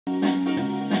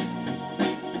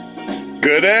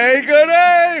Good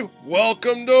day.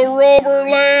 Welcome to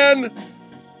Roverland.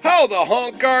 How the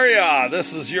honk are ya?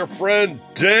 This is your friend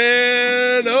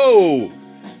Dan O.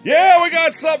 Yeah, we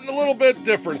got something a little bit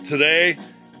different today.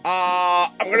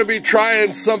 I'm going to be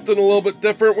trying something a little bit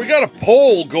different. We got a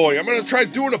poll going. I'm going to try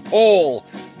doing a poll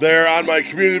there on my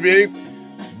community.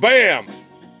 Bam!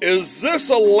 Is this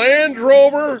a Land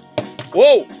Rover?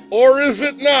 Whoa! Or is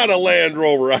it not a Land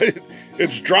Rover?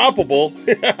 It's droppable.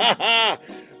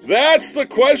 That's the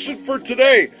question for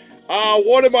today.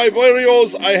 One of my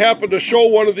videos, I happened to show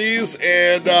one of these,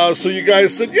 and so you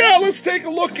guys said, yeah, let's take a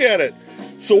look at it.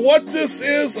 So what this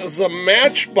is a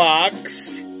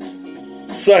Matchbox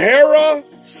Sahara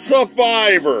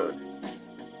Survivor.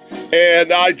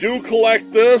 And I do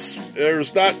collect this.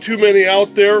 There's not too many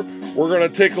out there. We're going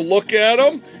to take a look at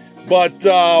them. But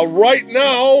right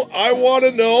now, I want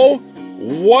to know,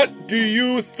 what do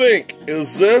you think?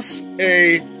 Is this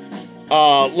a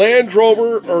Land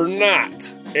Rover or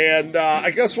not? And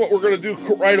I guess what we're going to do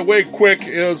right away quick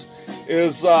is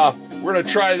we're going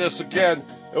to try this again.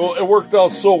 It worked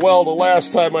out so well the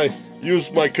last time I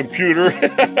used my computer.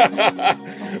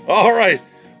 All right.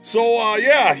 So,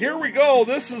 yeah, here we go.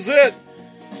 This is it.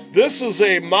 This is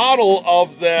a model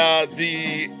of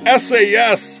the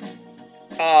SAS,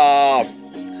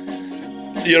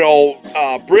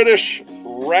 British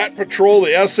Rat Patrol,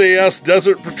 the SAS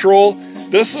Desert Patrol.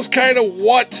 This is kind of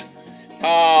what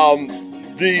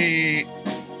the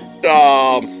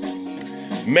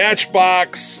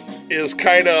Matchbox is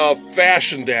kind of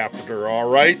fashioned after, all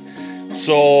right?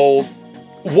 So,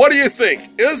 what do you think?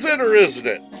 Is it or isn't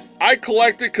it? I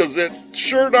collect it because it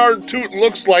sure darn tootin'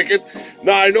 looks like it.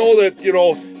 Now, I know that,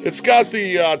 it's got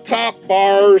the top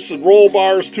bars and roll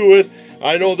bars to it.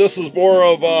 I know this is more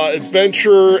of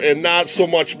adventure and not so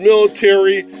much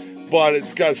military, but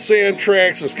it's got sand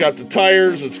tracks, it's got the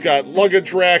tires, it's got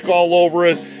luggage rack all over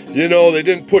it. They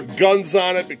didn't put guns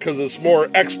on it because it's more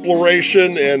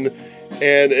exploration and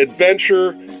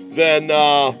adventure than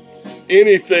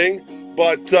anything.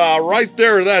 But right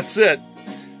there, that's it.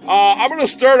 I'm going to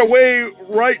start away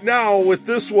right now with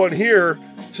this one here,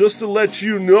 just to let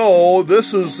you know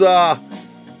this is, I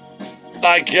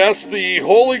guess, the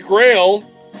holy grail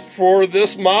for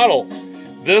this model.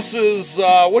 This is,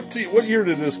 what year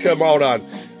did this come out on?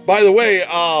 By the way,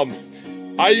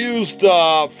 I used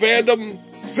Fandom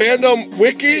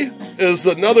Wiki is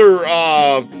another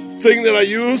thing that I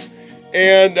use,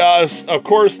 and of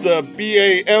course the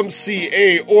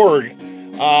BAMCA.org.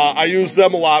 I use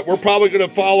them a lot. We're probably going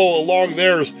to follow along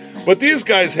theirs. But these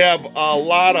guys have a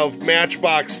lot of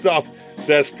Matchbox stuff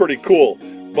that's pretty cool.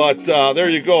 But there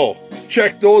you go.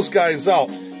 Check those guys out.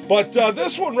 But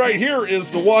this one right here is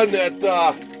the one that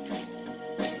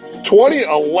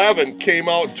 2011 came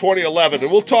out in 2011.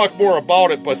 And we'll talk more about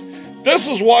it. But this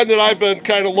is one that I've been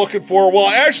kind of looking for. Well,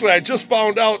 actually, I just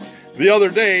found out the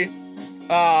other day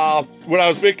when I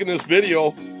was making this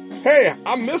video, hey,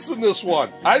 I'm missing this one.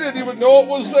 I didn't even know it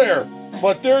was there.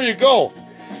 But there you go.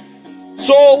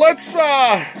 So let's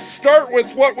start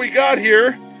with what we got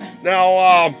here.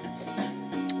 Now,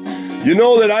 you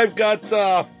know that I've got,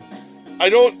 I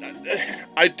don't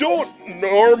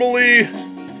normally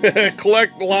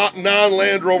collect a lot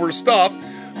non-Land Rover stuff,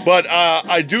 but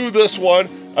I do this one.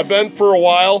 I've been for a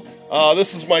while.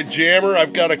 This is my jammer.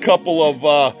 I've got a couple of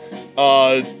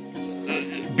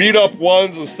beat up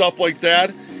ones and stuff like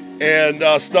that. And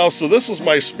stuff, so this is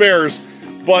my spares,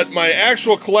 but my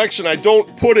actual collection, I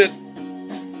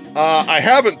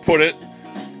haven't put it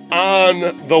on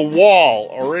the wall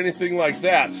or anything like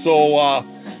that, so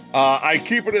I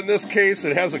keep it in this case.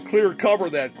 It has a clear cover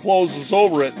that closes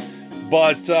over it,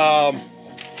 but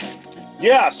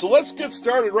yeah, so let's get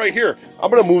started right here. I'm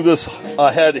going to move this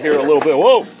ahead here a little bit.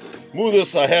 Whoa, move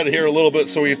this ahead here a little bit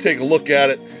so we can take a look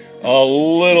at it a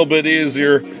little bit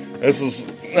easier. This is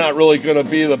not really going to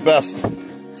be the best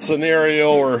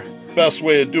scenario or best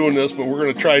way of doing this, but we're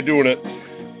going to try doing it.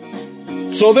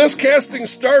 So this casting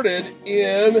started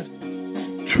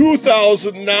in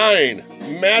 2009,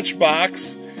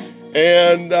 Matchbox,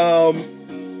 and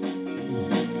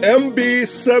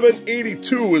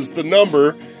MB782 is the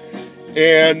number,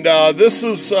 and this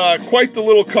is quite the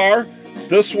little car.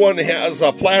 This one has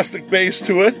a plastic base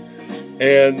to it,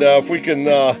 and if we can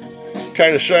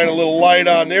kind of shine a little light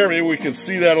on there, maybe we can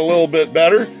see that a little bit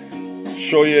better.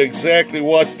 Show you exactly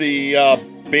what the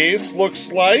base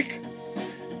looks like,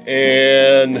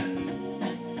 and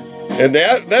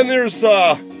that then there's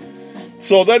so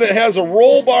then it has a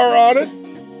roll bar on it,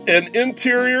 an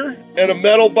interior, and a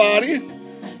metal body.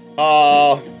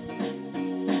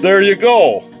 There you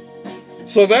go.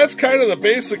 So that's kind of the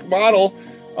basic model.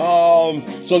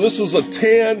 So this is a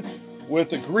tan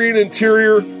with a green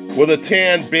interior with a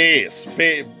tan base.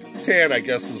 Tan, I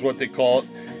guess is what they call it.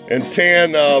 And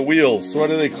tan wheels. What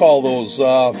do they call those?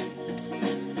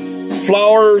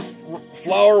 Flower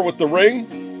with the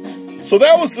ring. So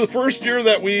that was the first year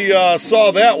that we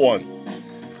saw that one.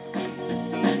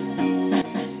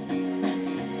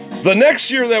 The next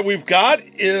year that we've got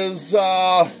is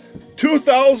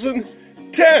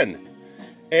 2010.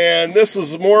 And this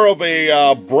is more of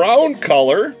a brown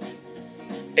color.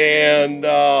 And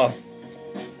I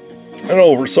don't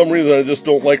know, for some reason I just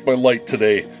don't like my light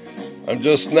today. I'm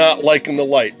just not liking the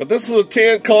light. But this is a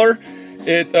tan color.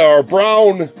 Or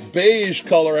brown beige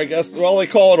color, I guess. Well, they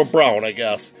call it a brown, I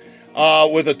guess.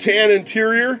 With a tan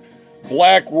interior,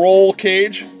 black roll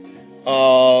cage,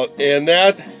 and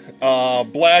that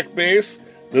black base.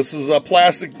 This is a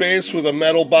plastic base with a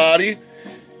metal body,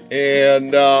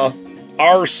 and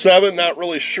R7. Not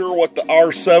really sure what the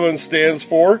R7 stands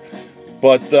for,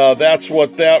 but that's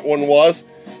what that one was.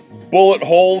 Bullet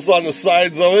holes on the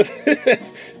sides of it.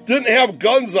 Didn't have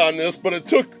guns on this, but it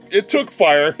took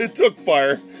fire. It took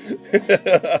fire.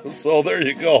 So there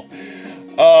you go.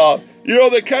 You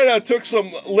know, they kind of took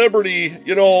some liberty,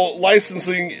 you know,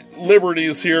 licensing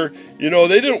liberties here. You know,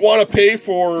 they didn't want to pay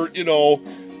for, you know,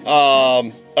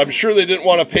 I'm sure they didn't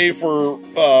want to pay for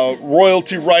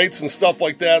royalty rights and stuff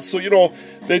like that. So, you know,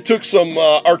 they took some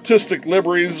artistic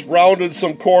liberties, rounded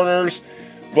some corners,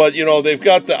 but, you know, they've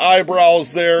got the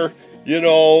eyebrows there, you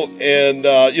know, and,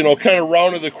 you know, kind of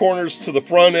rounded the corners to the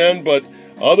front end, but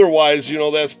otherwise, you know,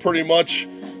 that's pretty much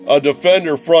a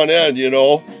Defender front end, you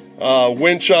know.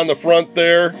 Winch on the front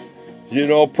there, you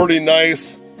know, pretty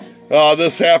nice.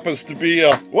 This happens to be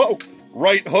a, whoa,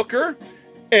 right hooker,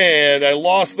 and I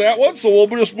lost that one, so we'll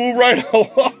just move right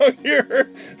along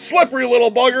here. Slippery little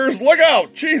buggers, look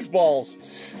out, cheese balls.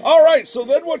 All right, so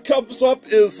then what comes up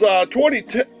is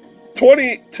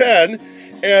 2010,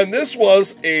 and this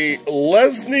was a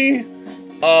Lesney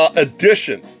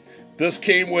edition. This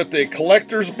came with a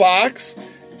collector's box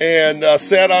and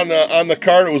sat on the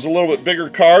card. It was a little bit bigger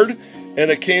card, and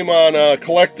it came on a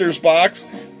collector's box.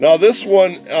 Now this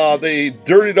one, they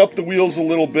dirtied up the wheels a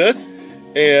little bit,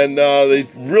 and they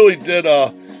really did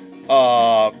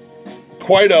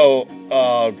quite a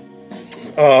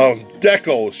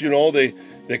decos. You know, they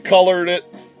colored it.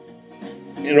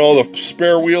 You know, the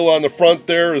spare wheel on the front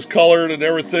there is colored and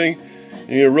everything. And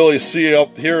you really see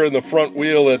up here in the front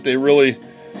wheel that they really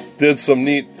did some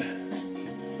neat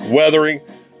weathering.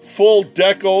 Full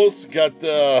decos, got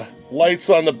lights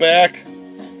on the back,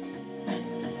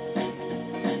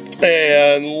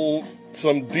 and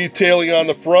some detailing on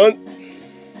the front.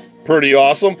 Pretty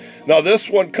awesome. Now this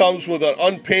one comes with an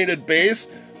unpainted base,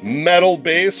 metal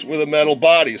base with a metal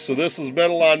body. So this is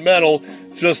metal on metal,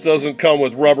 just doesn't come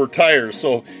with rubber tires.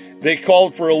 So they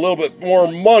called for a little bit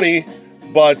more money,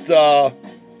 but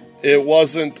it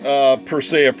wasn't per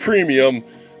se a premium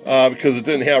because it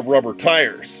didn't have rubber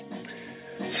tires.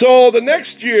 So the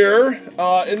next year,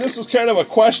 and this is kind of a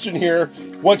question here,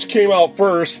 which came out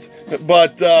first,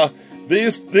 but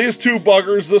these two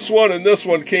buggers, this one and this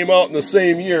one, came out in the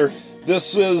same year.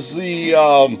 This is the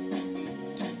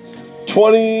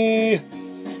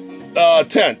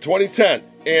 2010.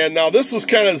 And now this is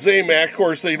kind of Zamac. Of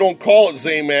course, they don't call it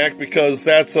Zamac because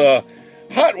that's a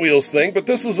Hot Wheels thing, but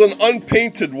this is an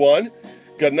unpainted one.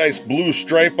 Got a nice blue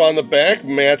stripe on the back,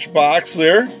 matchbox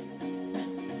there.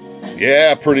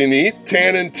 Yeah, pretty neat.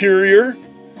 Tan interior.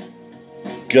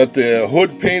 Got the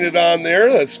hood painted on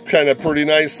there. That's kind of pretty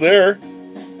nice there.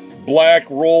 Black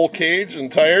roll cage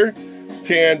and tire.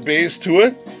 Tan base to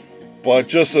it. But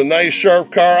just a nice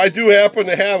sharp car. I do happen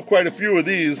to have quite a few of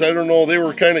these. I don't know, they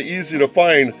were kind of easy to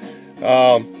find.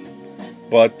 You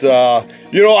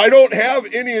know, I don't have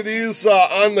any of these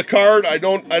on the card. I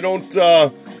don't,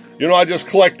 you know, I just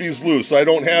collect these loose. I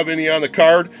don't have any on the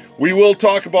card. We will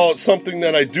talk about something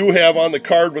that I do have on the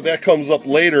card, but that comes up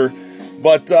later.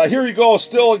 But here you go.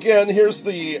 Still, again, here's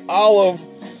the olive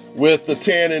with the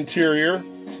tan interior.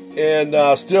 And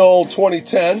still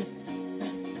 2010.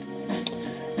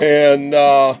 And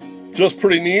just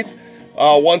pretty neat.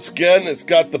 Once again, it's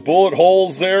got the bullet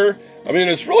holes there. I mean,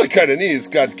 it's really kind of neat. It's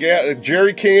got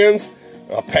jerry cans,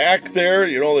 a pack there.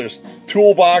 You know, there's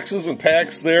toolboxes and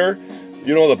packs there.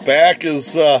 You know, the back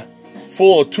is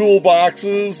full of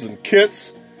toolboxes and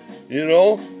kits, you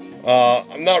know.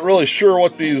 I'm not really sure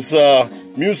what these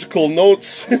musical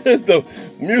notes, the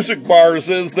music bars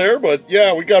is there, but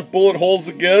yeah, we got bullet holes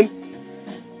again.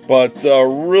 But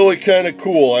really kind of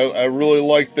cool. I really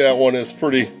like that one. It's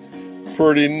pretty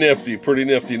nifty, pretty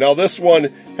nifty. Now this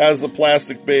one has the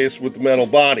plastic base with the metal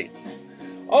body.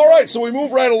 All right, so we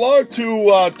move right along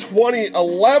to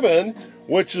 2011,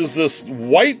 which is this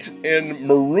white and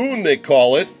maroon, they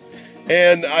call it.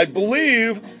 And I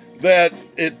believe that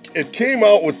it came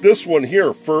out with this one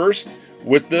here first,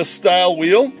 with this style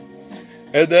wheel.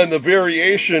 And then the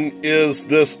variation is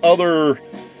this other,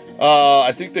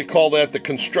 I think they call that the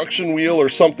construction wheel or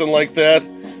something like that.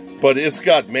 But it's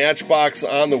got Matchbox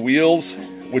on the wheels,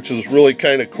 which is really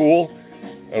kind of cool.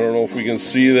 I don't know if we can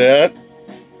see that.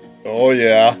 Oh,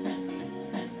 yeah.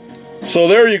 So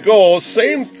there you go.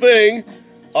 Same thing.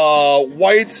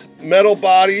 White metal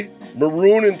body,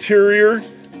 maroon interior,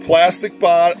 plastic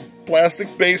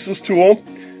bases to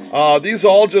them. These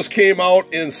all just came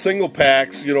out in single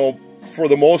packs, you know, for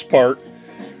the most part.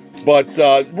 But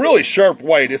really sharp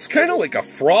white. It's kind of like a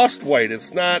frost white.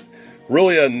 It's not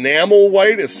really enamel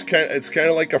white. It's kind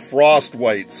of like a frost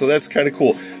white. So that's kind of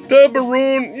cool. The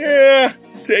maroon, yeah,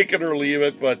 take it or leave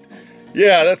it. But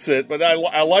yeah, that's it. But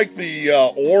I like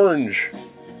the orange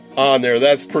on there.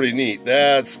 That's pretty neat.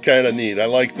 That's kind of neat. I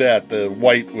like that, the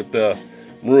white with the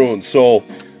maroon. So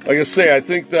like I say, I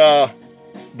think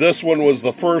this one was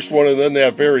the first one, and then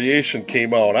that variation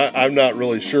came out. I'm not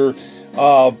really sure.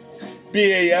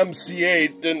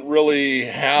 BAMCA didn't really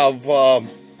have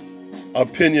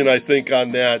opinion, I think,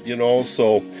 on that, you know.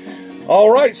 So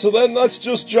all right, so then let's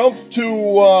just jump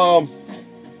to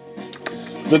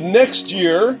the next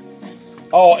year.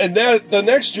 Oh, and the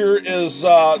next year is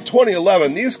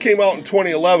 2011. These came out in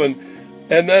 2011,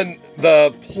 and then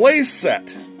the play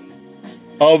set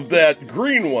of that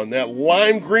green one, that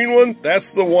lime green one,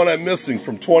 that's the one I'm missing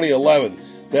from 2011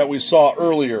 that we saw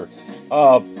earlier.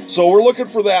 So we're looking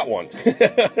for that one.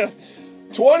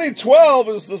 2012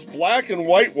 is this black and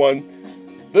white one.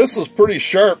 This is pretty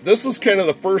sharp. This is kind of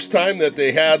the first time that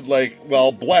they had, like,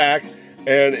 well, black,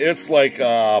 and it's like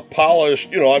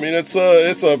polished. You know, I mean, it's like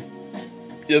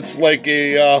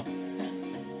a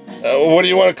what do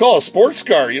you want to call it? A sports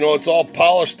car? You know, it's all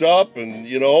polished up, and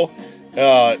you know,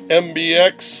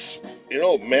 MBX. You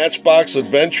know, Matchbox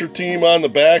Adventure Team on the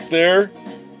back there.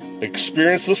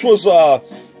 Experience. This was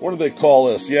what do they call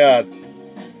this? Yeah,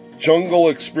 Jungle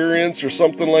Experience or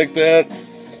something like that.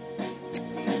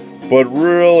 But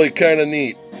really kind of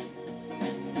neat.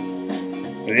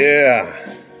 Yeah.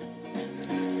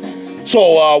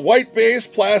 So white base,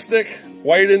 plastic,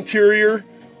 white interior,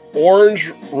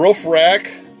 orange roof rack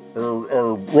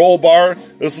or roll bar.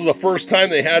 This is the first time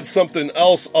they had something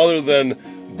else other than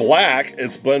black.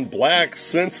 It's been black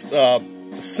since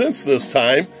this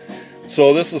time.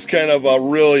 So this is kind of a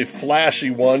really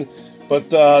flashy one. But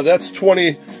that's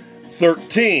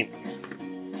 2013.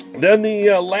 Then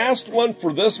the last one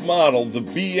for this model, the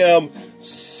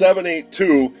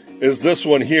BM782, is this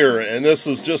one here. And this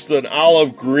is just an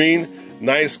olive green.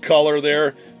 Nice color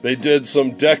there. They did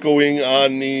some decoing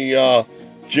on the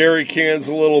jerry cans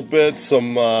a little bit.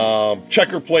 Some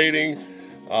checker plating.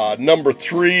 Number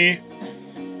 3.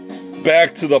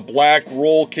 Back to the black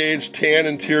roll cage, tan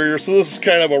interior. So this is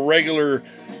kind of a regular,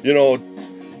 you know,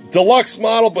 deluxe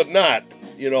model, but not.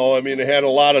 You know, I mean, it had a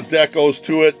lot of decos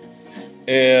to it.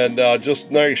 And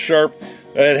just nice sharp.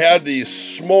 It had these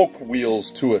smoke wheels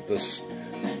to it, this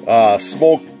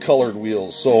smoke colored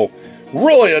wheels. So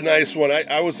really a nice one.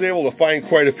 I was able to find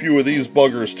quite a few of these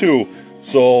buggers too.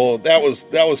 So that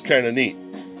was kind of neat.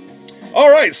 All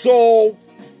right, so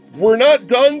we're not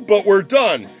done, but we're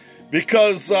done.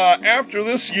 Because after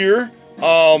this year,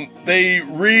 they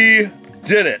redid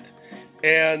it.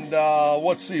 And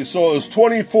let's see, so it was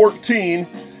 2014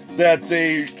 that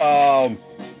they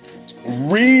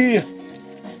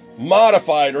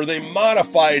modified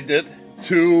it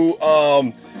to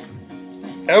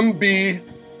MB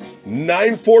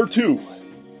 942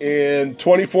 in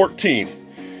 2014.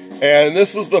 And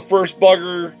this is the first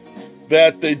bugger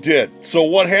that they did. So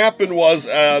what happened was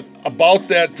about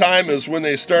that time is when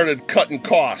they started cutting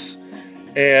costs.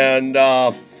 And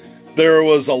there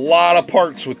was a lot of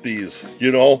parts with these,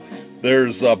 you know.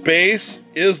 There's a base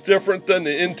is different than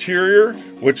the interior,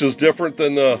 which is different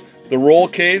than the roll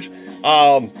cage.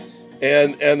 And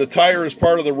the tire is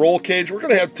part of the roll cage. We're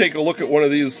going to have to take a look at one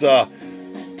of these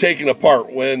taken apart.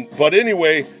 But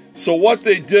anyway, so what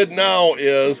they did now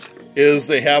is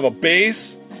they have a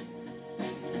base,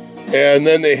 and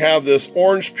then they have this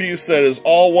orange piece that is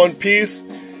all one piece,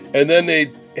 and then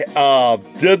they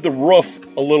did the roof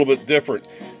a little bit different.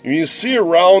 And you see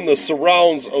around the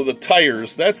surrounds of the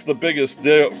tires, that's the biggest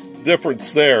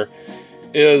difference there,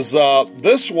 is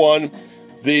this one,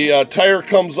 the tire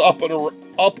comes up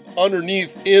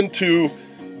underneath into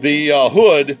the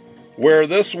hood, where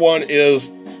this one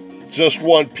is just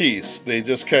one piece. They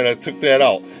just kind of took that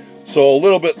out. So a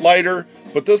little bit lighter,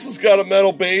 but this has got a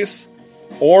metal base,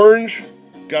 orange,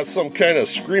 got some kind of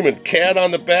screaming cat on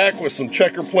the back with some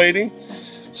checker plating.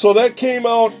 So that came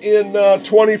out in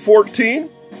 2014.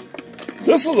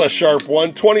 This is a sharp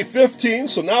one, 2015.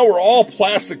 So now we're all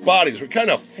plastic bodies. We kind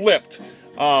of flipped.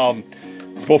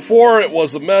 Before it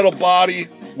was a metal body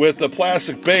with a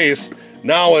plastic base.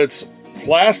 Now it's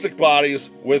plastic bodies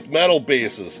with metal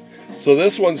bases. So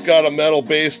this one's got a metal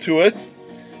base to it.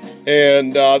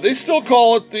 And they still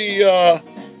call it the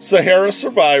Sahara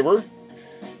Survivor.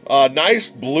 Nice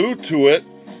blue to it.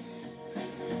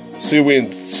 See if we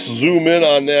can zoom in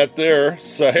on that there.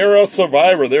 Sahara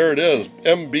Survivor, there it is.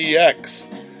 MBX.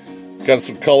 Got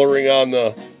some coloring on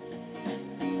the...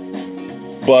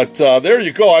 But there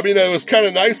you go. I mean, it was kind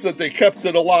of nice that they kept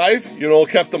it alive. You know,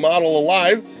 kept the model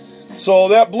alive. So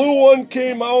that blue one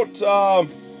came out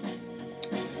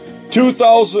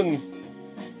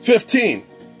 2015.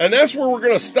 And that's where we're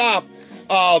going to stop.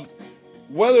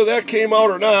 Whether that came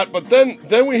out or not. But then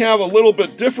we have a little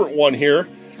bit different one here.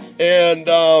 And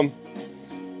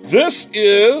this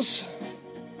is,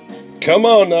 come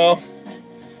on now,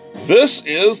 this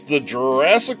is the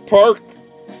Jurassic Park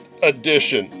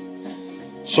edition.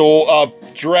 So,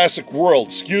 Jurassic World,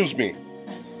 excuse me.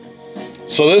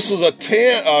 So this is a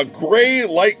gray,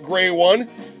 light gray one.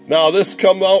 Now this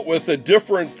come out with a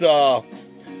different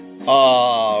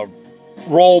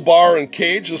roll bar and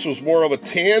cage. This was more of a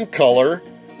tan color,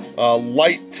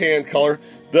 light tan color.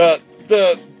 The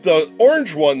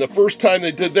orange one, the first time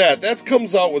they did that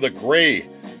comes out with a gray.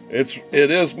 It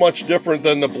is much different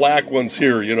than the black ones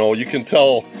here. You know, you can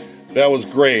tell that was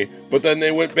gray. But then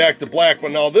they went back to black.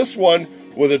 But now this one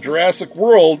with a Jurassic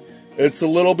World, it's a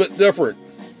little bit different.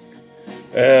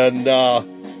 And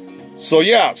so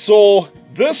yeah, so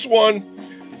this one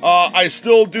I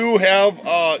still do have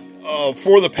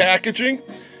for the packaging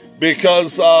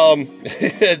because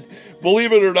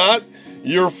believe it or not,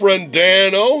 your friend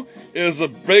Dan-O is a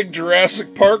big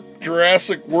Jurassic Park,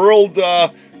 Jurassic World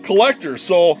collector.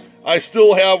 So I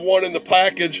still have one in the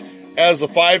package as a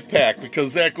 5-pack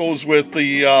because that goes with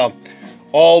the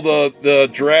all the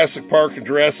Jurassic Park and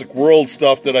Jurassic World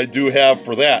stuff that I do have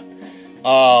for that.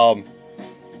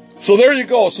 So there you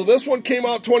go. So this one came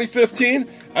out 2015,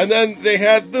 and then they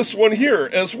had this one here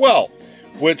as well,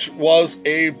 which was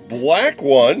a black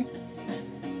one.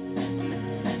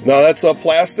 Now that's a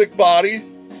plastic body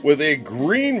with a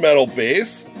green metal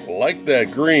base. I like that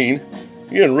green.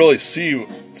 You can really see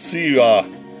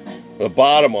the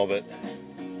bottom of it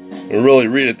and really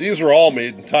read it. These were all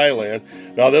made in Thailand.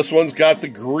 Now this one's got the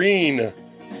green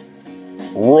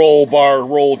roll bar,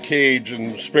 roll cage,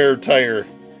 and spare tire.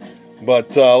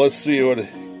 But let's see, what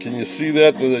can you see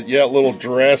that? Yeah, little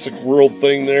Jurassic World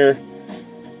thing there.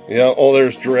 Yeah, oh,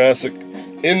 there's Jurassic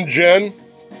InGen.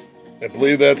 I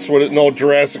believe that's what it, no,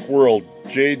 Jurassic World,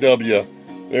 JW.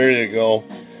 There you go.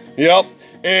 Yep.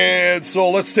 And so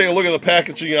let's take a look at the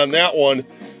packaging on that one.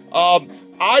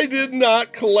 I did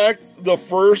not collect the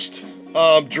first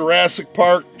Jurassic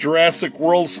Park, Jurassic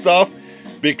World stuff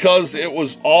because it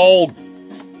was all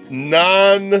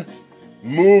non-movie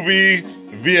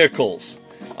vehicles.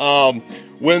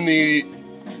 When the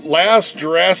last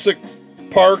Jurassic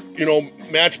Park, you know,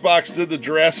 Matchbox did the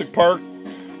Jurassic Park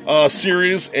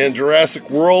series and Jurassic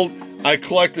World, I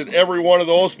collected every one of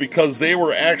those because they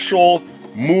were actual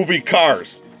movie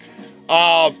cars.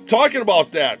 Talking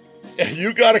about that,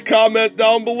 you got to comment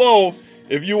down below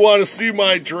if you want to see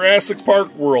my Jurassic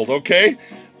Park world, okay?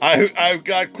 I've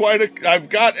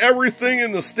got everything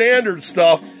in the standard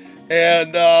stuff,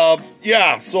 and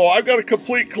yeah, so I've got a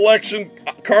complete collection,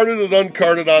 carded and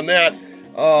uncarded on that.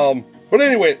 But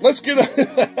anyway, let's get,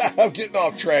 I'm getting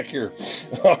off track here.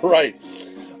 All right,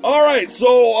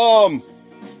 so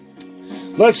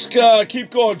let's keep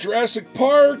going. Jurassic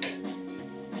Park.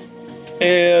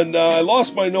 And I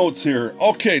lost my notes here.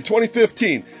 Okay,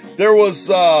 2015. There was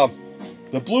the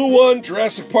blue one,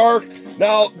 Jurassic Park.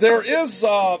 Now, there is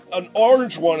an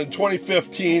orange one in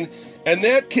 2015, and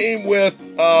that came with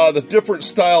the different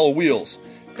style of wheels.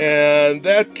 And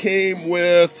that came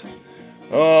with,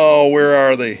 oh, where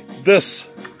are they? This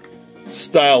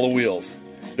style of wheels.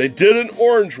 They did an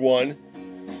orange one,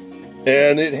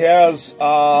 and it has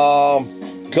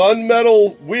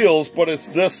gunmetal wheels, but it's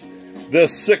this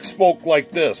 6-spoke like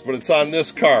this, but it's on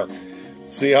this car.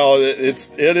 See how it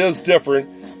is different.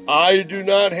 I do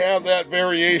not have that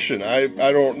variation. I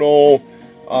don't know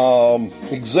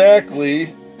exactly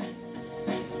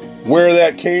where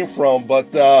that came from, but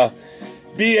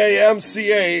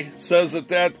BAMCA says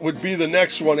that would be the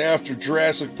next one after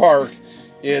Jurassic Park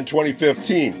in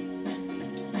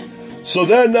 2015. So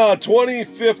then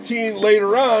 2015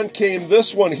 later on came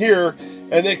this one here,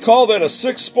 and they call that a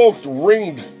 6-spoked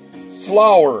ringed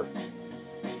flower.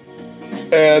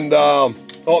 And,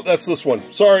 oh, that's this one.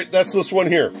 Sorry, that's this one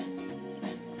here.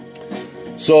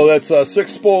 So that's a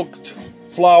 6-spoked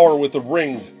flower with a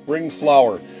ringed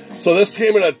flower. So this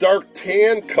came in a dark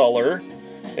tan color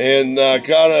and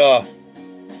got a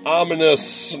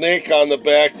ominous snake on the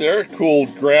back there. Cool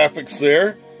graphics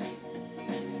there.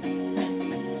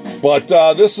 But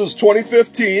this is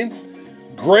 2015.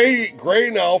 Gray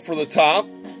now for the top.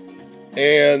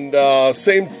 And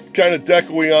same kind of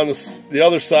decoing on the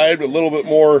other side, but a little bit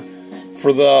more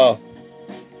for the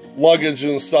luggage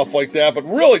and stuff like that. But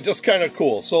really just kind of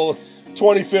cool. So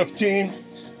 2015.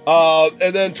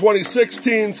 And then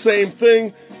 2016, same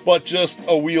thing, but just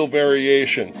a wheel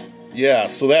variation. Yeah,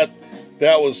 so that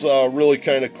was really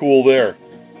kind of cool there.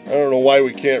 I don't know why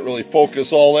we can't really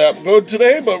focus all that good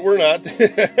today, but we're not.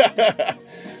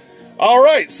 All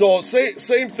right, so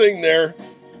same thing there.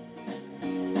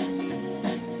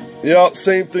 Yeah,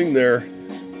 same thing there.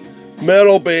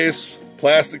 Metal base,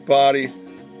 plastic body,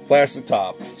 plastic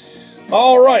top.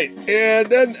 All right, and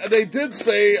then they did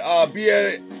say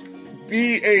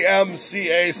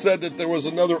BAMCA said that there was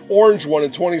another orange one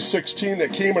in 2016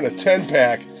 that came in a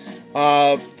 10-pack.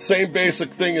 Same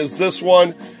basic thing as this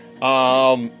one.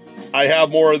 I have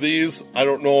more of these. I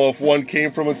don't know if one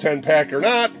came from a 10-pack or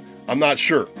not. I'm not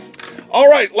sure. All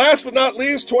right, last but not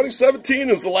least, 2017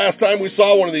 is the last time we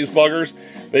saw one of these buggers.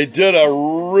 They did a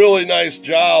really nice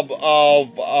job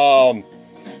of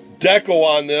deco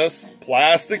on this.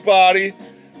 Plastic body,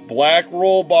 black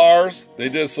roll bars. They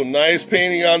did some nice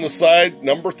painting on the side.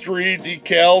 Number 3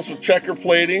 decals with checker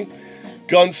plating.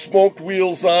 Gun smoked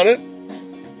wheels on it.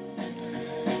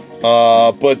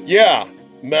 But yeah,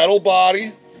 metal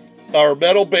body, or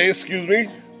metal base, excuse me.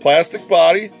 Plastic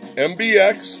body,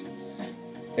 MBX.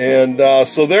 And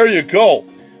so there you go.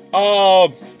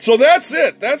 So that's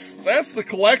it. That's the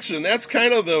collection. That's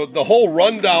kind of the whole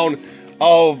rundown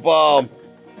of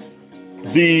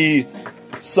the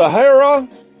Sahara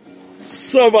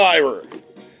Survivor.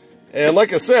 And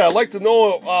like I said, I'd like to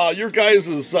know your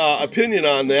guys' opinion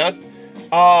on that.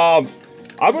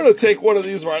 I'm going to take one of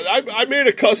these. I made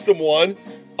a custom one,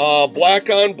 black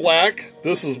on black.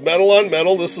 This is metal on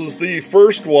metal. This is the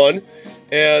first one.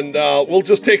 And we'll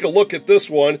just take a look at this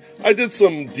one. I did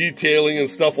some detailing and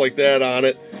stuff like that on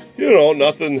it. You know,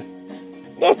 nothing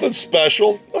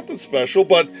special. Nothing special.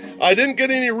 But I didn't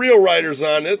get any real riders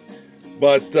on it.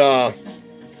 But,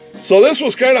 so this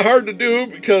was kind of hard to do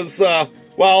because,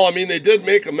 well, I mean, they did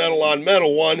make a metal on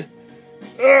metal one.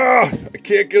 I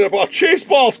can't get up. Oh, chase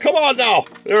balls. Come on now.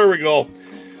 There we go.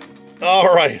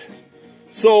 All right.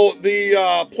 So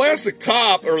the plastic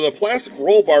top, or the plastic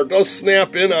roll bar, does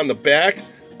snap in on the back,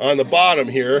 on the bottom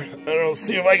here. I don't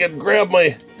see if I can grab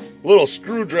my little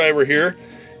screwdriver here.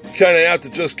 Kind of have to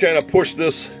just kind of push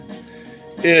this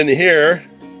in here.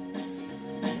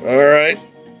 All right.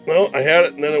 Well, I had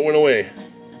it and then it went away.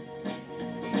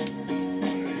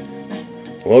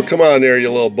 Well, come on there,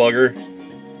 you little bugger.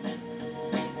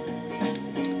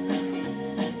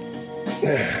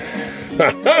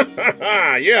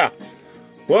 Yeah.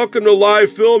 Welcome to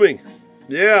live filming.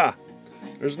 Yeah.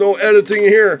 There's no editing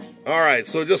here. All right,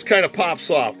 so it just kind of pops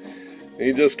off. And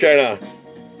you just kind of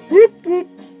whoop, whoop,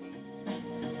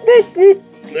 whoop, whoop.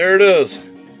 There it is.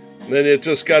 And then it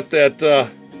just got that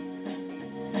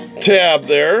tab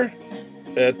there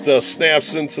that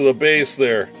snaps into the base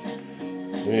there.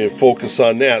 And you focus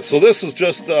on that. So this is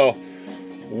just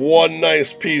one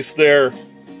nice piece there.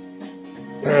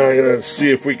 I'm going to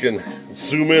see if we can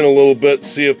zoom in a little bit,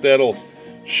 see if that'll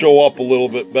show up a little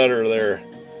bit better there.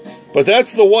 But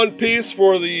that's the one piece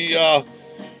for the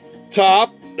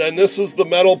top. And this is the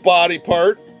metal body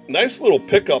part. Nice little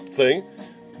pickup thing.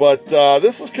 But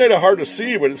this is kind of hard to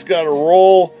see, but it's got a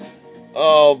roll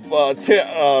of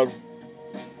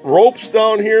ropes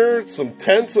down here, some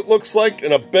tents it looks like,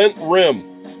 and a bent rim.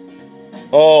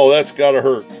 Oh, that's got to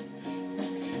hurt.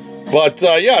 But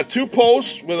yeah, 2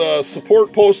 posts with a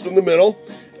support post in the middle.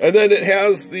 And then it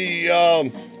has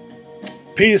the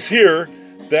piece here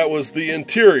that was the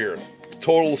interior.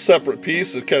 Total separate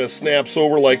piece. It kind of snaps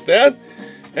over like that.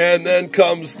 And then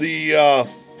comes the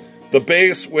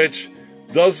base, which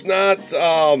does not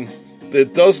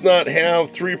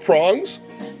have 3 prongs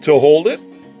to hold it.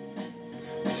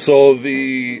 So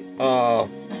the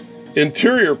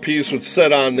interior piece would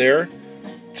set on there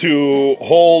to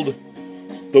hold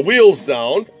the wheels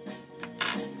down.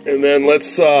 And then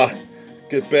let's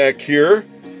get back here,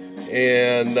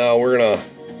 and we're gonna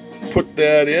put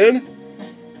that in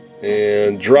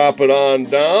and drop it on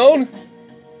down.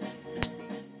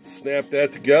 Snap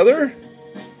that together.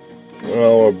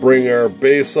 We'll bring our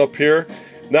base up here.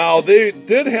 Now, they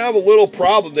did have a little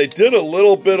problem. They did a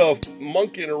little bit of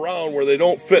monkeying around where they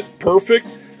don't fit perfect.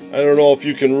 I don't know if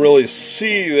you can really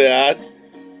see that,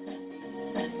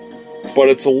 but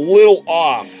it's a little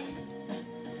off.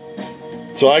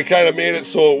 So I kind of made it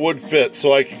so it would fit,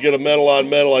 so I could get a metal on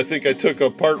metal. I think I took a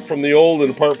part from the old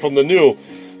and a part from the new.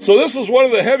 So this is one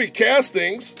of the heavy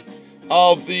castings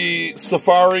of the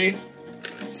Sahara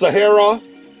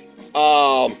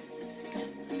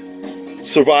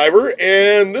Survivor,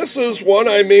 and this is one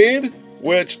I made,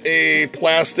 which a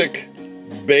plastic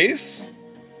base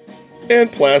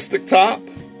and plastic top.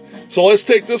 So let's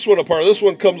take this one apart. This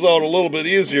one comes out a little bit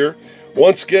easier.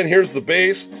 Once again, here's the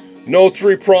base. No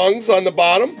 3 prongs on the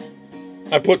bottom.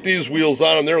 I put these wheels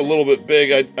on them. They're a little bit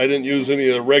big. I didn't use any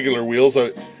of the regular wheels.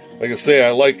 Like I say,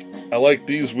 I like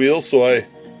these wheels, so I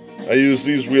use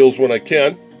these wheels when I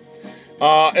can.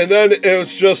 And then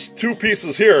it's just 2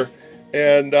 pieces here,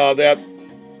 and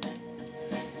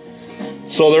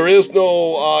so there is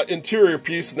no interior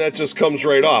piece, and that just comes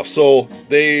right off. So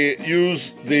they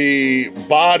use the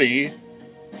body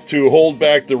to hold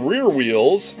back the rear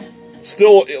wheels.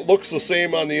 Still, it looks the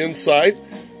same on the inside.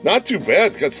 Not too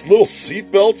bad. It's got little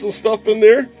seat belts and stuff in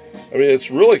there. I mean,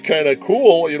 it's really kind of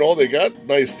cool. You know, they got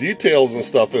nice details and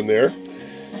stuff in there.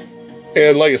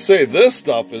 And like I say, this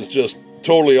stuff is just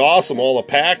totally awesome. All the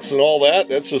packs and all that,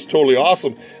 that's just totally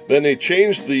awesome. Then they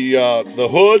changed the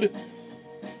hood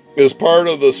as part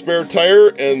of the spare tire,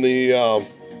 and the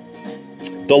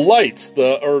lights,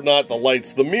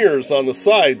 the mirrors on the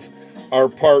sides are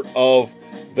part of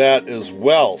that as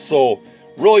well. So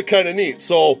really kind of neat.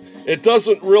 So it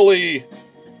doesn't really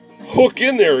hook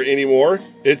in there anymore.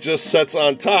 It just sets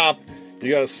on top.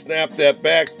 You got to snap that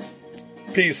back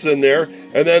piece in there,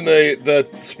 and then the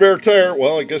spare tire,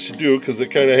 well, I guess you do, because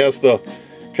it kind of has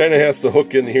to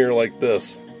hook in here like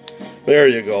this. There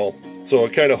you go. So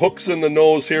it kind of hooks in the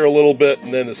nose here a little bit,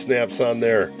 and then it snaps on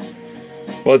there.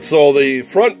 But so the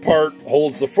front part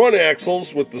holds the front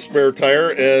axles with the spare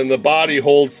tire, and the body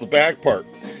holds the back part.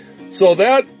 So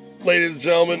that, ladies and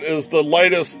gentlemen, is the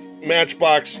lightest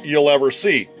Matchbox you'll ever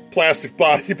see. Plastic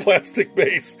body, plastic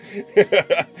base.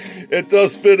 It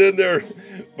does fit in there,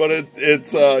 but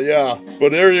yeah.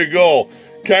 But there you go.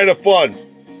 Kind of fun.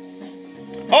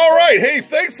 All right. Hey,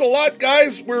 thanks a lot,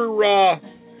 guys. We're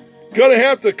gonna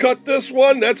have to cut this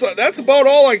one. That's about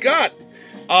all I got.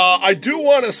 I do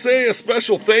want to say a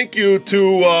special thank you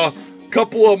to a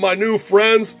couple of my new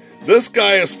friends. This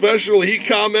guy especially, he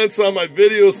comments on my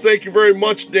videos. Thank you very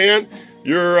much, Dan.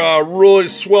 You're a really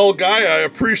swell guy. I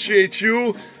appreciate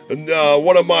you. And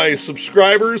one of my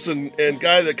subscribers and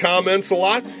guy that comments a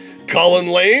lot, Colin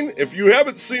Lane. If you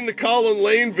haven't seen the Colin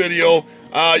Lane video,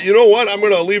 you know what? I'm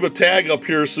going to leave a tag up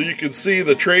here so you can see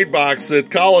the trade box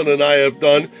that Colin and I have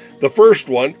done. The first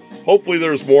one. Hopefully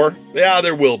there's more. Yeah,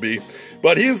 there will be.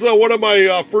 But he's one of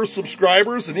my first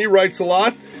subscribers, and he writes a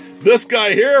lot. This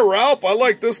guy here, Ralph, I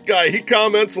like this guy. He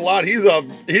comments a lot.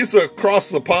 He's across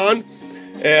the pond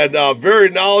and very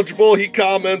knowledgeable. He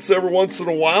comments every once in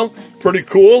a while. Pretty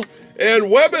cool. And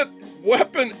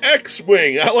Weapon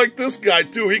X-Wing. I like this guy,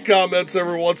 too. He comments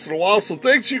every once in a while. So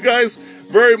thanks, you guys,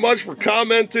 very much for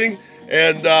commenting.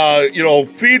 And, you know,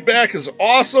 feedback is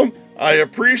awesome. I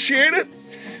appreciate it.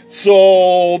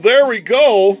 So there we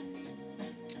go.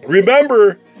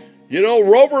 Remember, you know,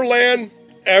 Roverland,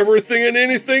 everything and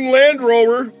anything Land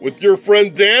Rover with your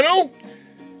friend Dano.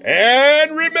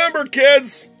 And remember,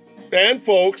 kids and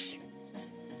folks,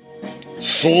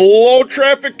 slow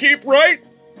traffic, keep right,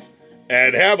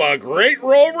 and have a great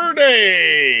Rover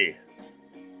day.